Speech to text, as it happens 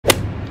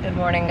Good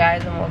morning,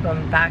 guys, and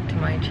welcome back to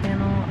my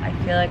channel. I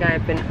feel like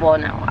I've been, well,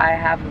 no, I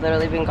have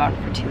literally been gone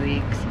for 2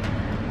 weeks,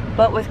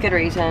 but with good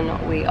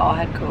reason. We all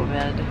had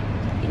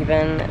COVID,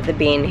 even the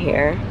bean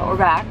here. But we're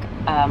back,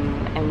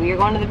 and we are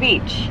going to the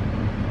beach.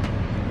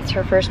 It's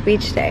her first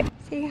beach day.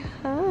 Say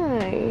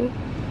hi.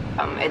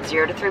 It's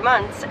 0 to 3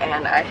 months,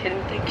 and I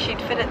didn't think she'd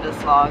fit it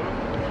this long,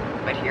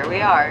 but here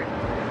we are.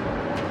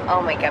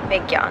 Oh my god,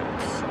 big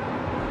yawns.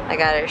 I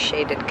got her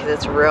shaded because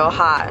it's real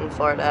hot in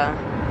Florida,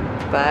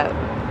 but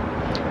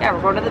yeah,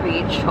 we're going to the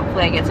beach.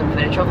 Hopefully I get some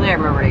footage. Hopefully I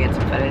remember to get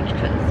some footage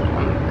because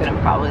I'm gonna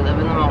probably live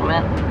in the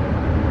moment.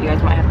 You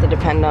guys might have to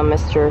depend on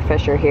Mr.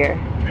 Fisher here.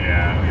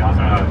 Yeah, we all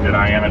know how good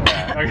I am at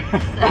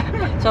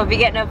that. So if you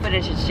get no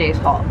footage, it's Jay's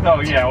fault.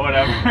 Oh yeah,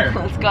 whatever.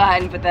 Let's go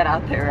ahead and put that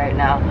out there right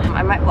now.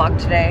 I might vlog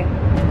today.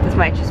 This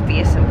might just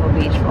be a simple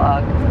beach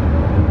vlog.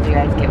 You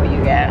guys get what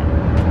you get.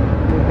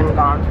 We've been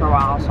gone for a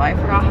while, so I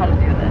forgot how to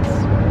do this.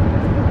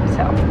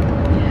 So,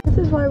 this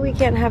is why we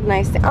can't have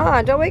nice things.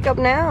 Ah, don't wake up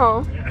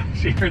now. Yeah,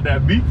 she heard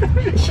that beep.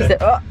 She said,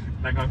 oh.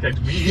 Not gonna catch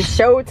me.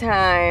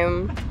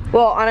 Showtime.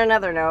 Well, on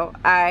another note,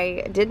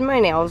 I did my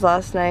nails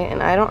last night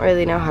and I don't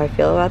really know how I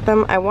feel about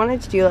them. I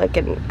wanted to do like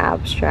an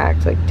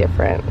abstract, like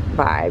different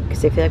vibe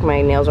because I feel like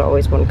my nails are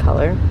always one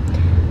color.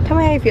 Tell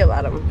me how you feel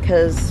about them,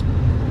 because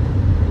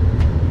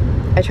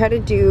I try to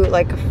do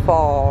like a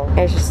fall.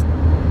 It's just,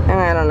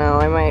 I don't know,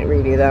 I might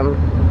redo them.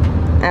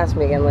 Ask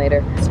me again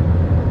later.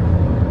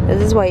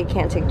 This is why you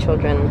can't take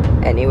children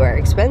anywhere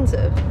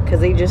expensive, because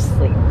they just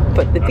sleep.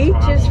 But the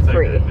beach is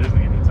free.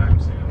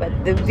 But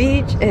the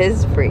beach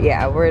is free.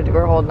 Yeah, we're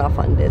holding off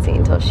on Disney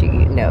until she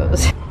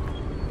knows.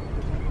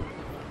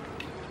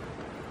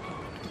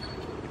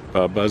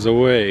 Bubba's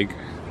awake.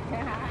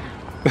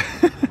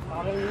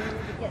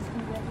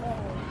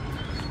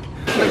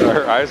 Are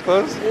her eyes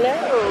closed? No.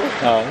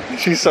 Oh,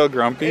 she's so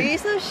grumpy. Are you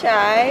so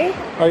shy?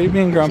 Are you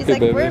being grumpy, She's like,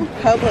 baby? we're in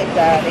public,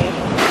 Daddy.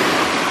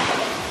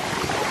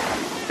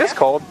 It's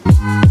cold.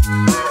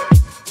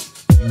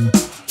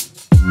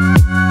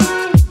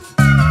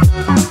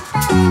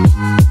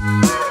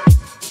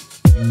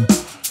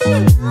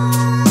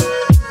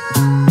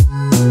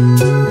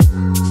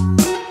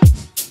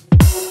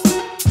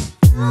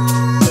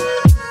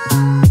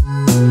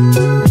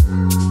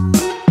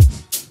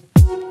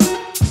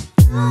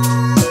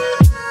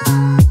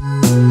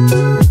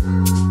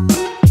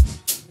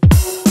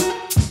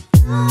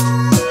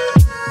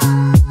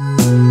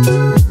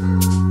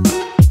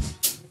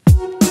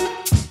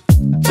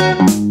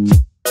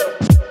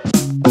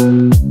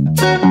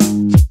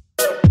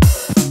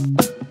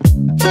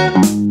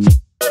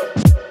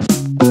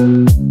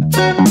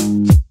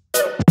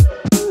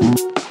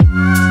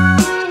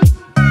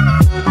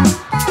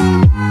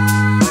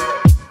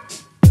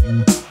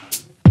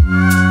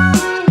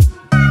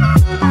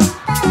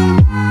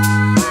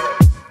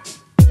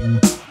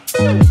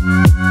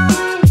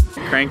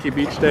 Cranky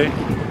beach day?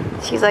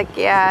 She's like,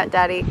 yeah,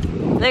 Daddy.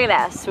 Look at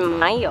that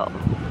smile.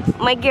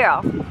 My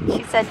girl.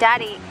 She said,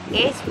 Daddy,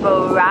 it's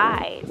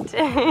bright.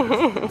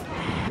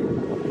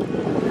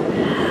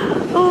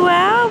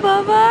 Wow,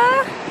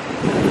 Bubba.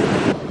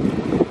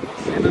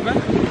 See, Bubba?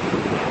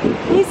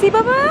 You see,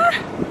 Bubba?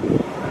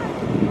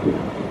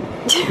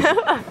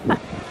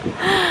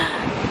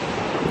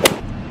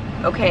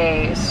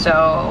 Okay,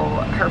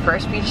 so her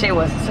first beach day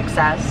was a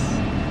success.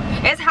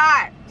 It's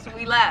hot, so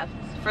we left.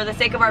 For the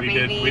sake of our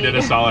baby. We did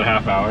a solid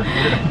half hour.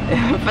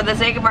 For the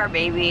sake of our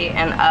baby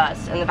and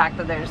us, and the fact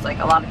that there's like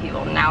a lot of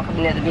people now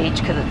coming to the beach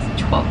because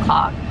it's 12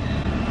 o'clock,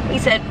 we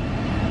said,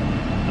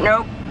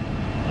 nope,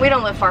 we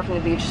don't live far from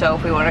the beach, so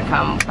if we want to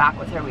come back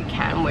with her, we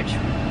can, which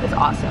is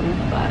awesome,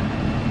 but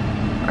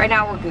right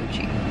now we're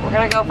Gucci. We're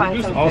gonna go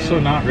find some food. Also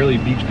not really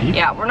beach people.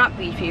 Yeah, we're not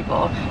beach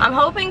people. I'm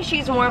hoping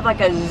she's more of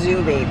like a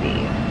zoo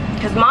baby,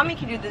 because mommy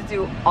can do the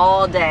zoo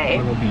all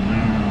day,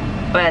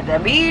 but at the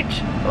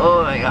beach,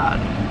 oh my god.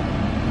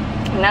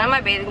 None of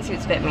my bathing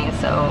suits fit me,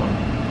 so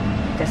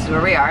this is where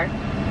we are.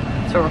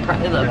 That's where we're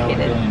currently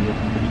located.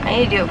 I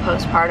need to do a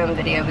postpartum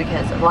video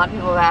because a lot of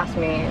people have asked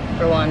me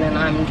for one, and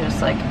I'm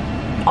just like,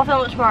 I'll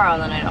film it tomorrow,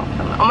 and then I don't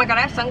film it. Oh my god,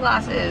 I have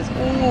sunglasses.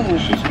 Ooh.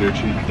 She's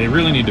Gucci. They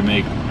really need to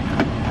make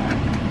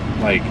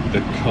like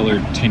the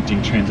colored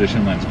tinting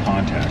transition lens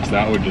contacts.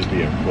 That would just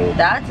be a gold.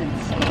 That's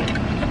insane.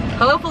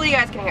 Hopefully you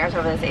guys can hear us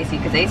over this AC,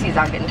 because the AC is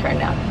not getting turned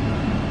down.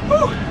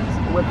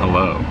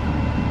 Hello.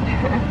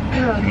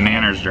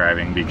 Nanner's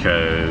driving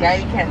because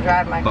Daddy can't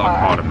drive my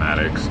car.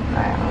 Automatics.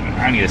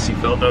 I need a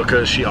seatbelt though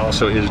because she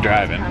also is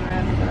driving.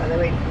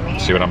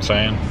 See what I'm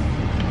saying?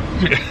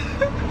 Alright,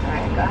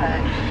 go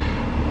ahead.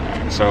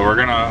 So we're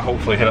gonna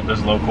hopefully hit up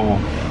this local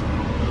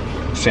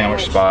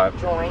sandwich spot.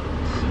 Joint.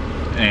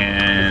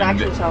 And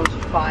actually sounds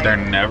fire. They're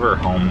never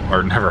home,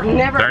 or never home.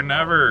 They're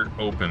never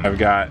open. I've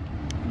got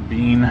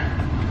Bean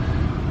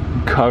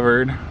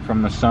covered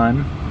from the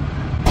sun.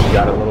 She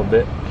got a little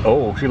bit.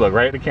 Oh, she looked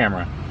right at the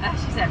camera.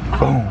 She said, oh,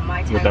 boom,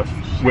 my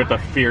with a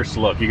fierce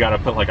look. You gotta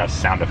put like a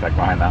sound effect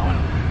behind that one.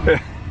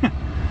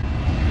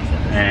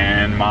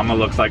 And Mama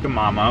looks like a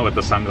mama with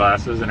the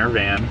sunglasses in her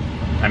van.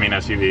 I mean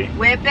SUV.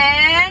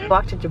 Whippin'!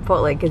 Walked to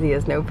Chipotle because he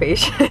has no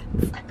patience.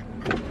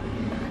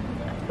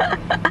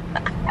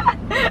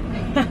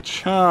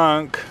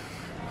 chunk.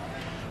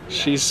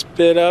 She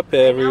spit up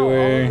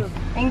everywhere.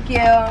 Thank you.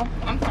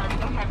 I'm sorry, we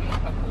don't have any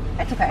cover.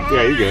 It's okay.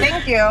 Yeah, you're good.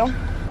 Thank you.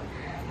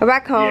 We're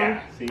back home.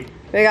 Yeah, see?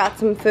 We got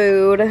some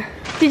food.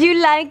 Did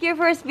you like your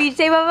first beach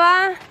day,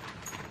 Baba?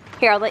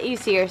 Here, I'll let you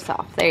see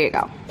yourself. There you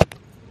go.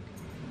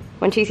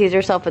 When she sees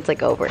herself, it's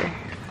like over.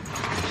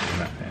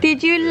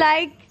 Did you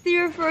like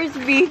your first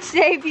beach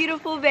day,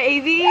 beautiful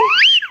baby?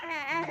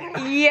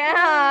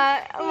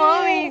 Yeah.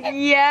 Mommy,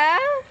 yeah?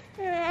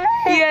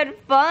 You had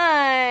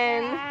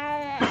fun.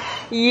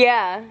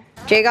 Yeah.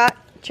 Jay got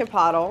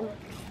chipotle.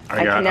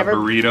 I got a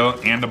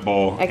burrito and a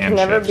bowl. I can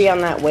never be on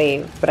that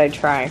wave, but I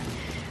try.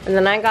 And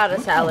then I got a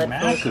salad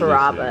from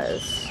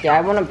Carrabba's. Yeah,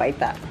 I want to bite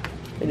that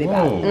really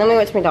bad. And then we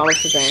went to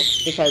McDonald's to drink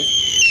because.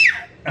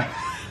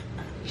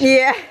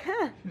 Yeah.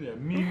 Yeah,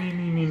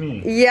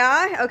 me.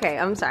 Yeah? Okay,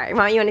 I'm sorry.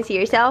 Mom, you want to see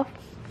yourself?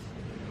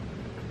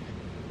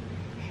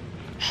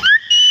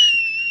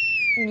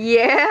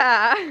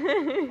 Yeah.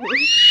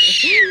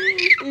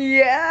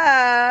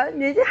 Yeah.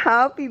 You're a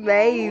happy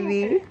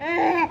baby.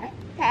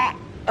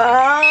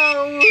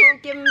 Oh,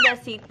 give him a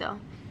besito.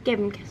 Give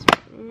him a kiss.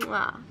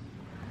 Mwah.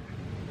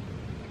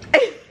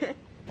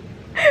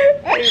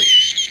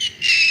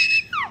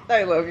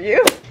 I love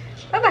you.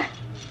 Bye-bye.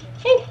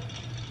 Hey.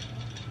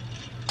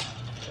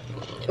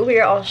 We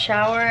are all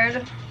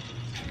showered.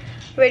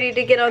 Ready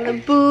to get on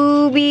the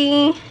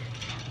boobie.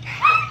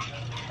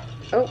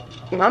 Oh,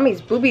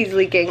 mommy's boobie's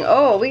leaking.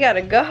 Oh, we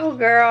gotta go,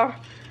 girl.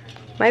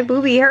 My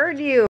boobie heard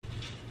you.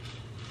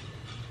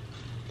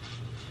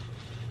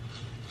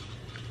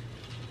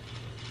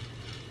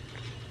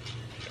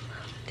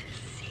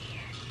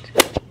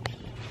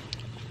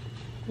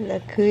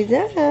 Look who's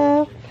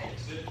up.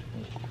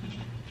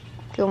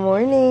 Good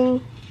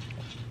morning.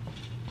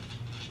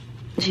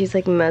 She's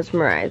like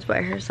mesmerized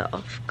by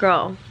herself.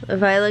 Girl,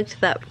 if I looked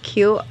that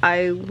cute,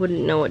 I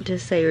wouldn't know what to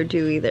say or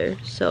do either.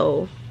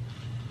 So,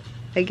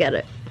 I get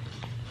it.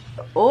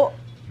 Oh.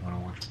 You wanna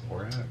watch the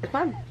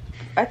forehead?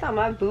 I thought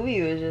my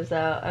boobie was just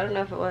out. I don't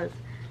know if it was.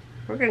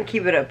 We're gonna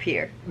keep it up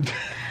here.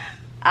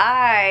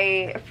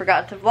 I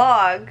forgot to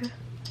vlog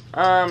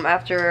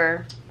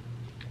after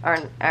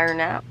our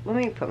nap. Let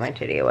me put my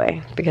titty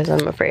away because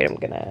I'm afraid I'm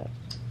gonna,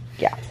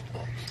 yeah.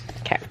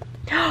 Okay.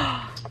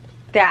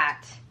 That.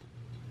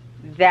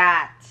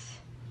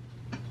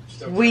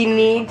 We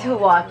need to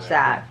watch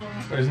that.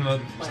 Isn't the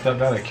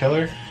stepdad a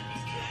killer?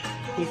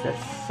 He's a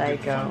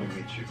psycho.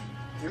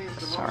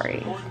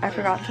 Sorry. I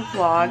forgot to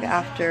vlog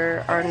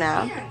after our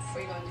nap,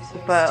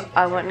 but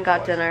I went and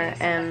got dinner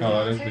and...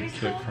 Oh, that is the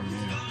kick from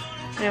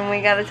you. And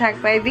we got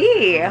attacked by a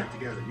bee. And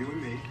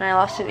I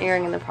lost an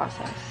earring in the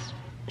process.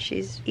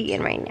 She's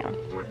eating right now.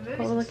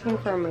 We're looking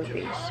for a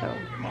movie, so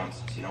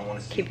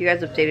keep you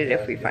guys updated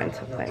if we find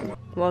something.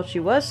 Well, she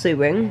was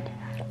sleeping.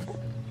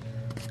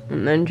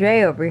 And then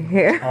Jay over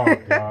here Oh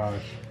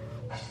gosh.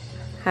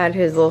 had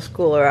his little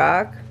school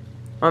rock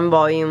on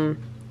volume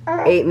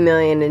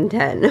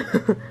 8,000,010.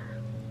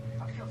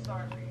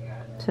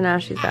 So now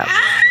she's up.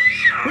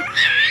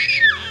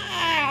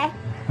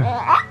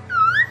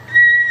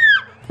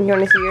 You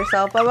want to see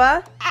yourself,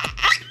 Baba?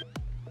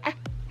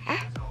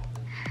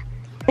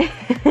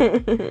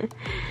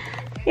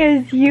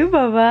 It's you,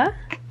 Baba.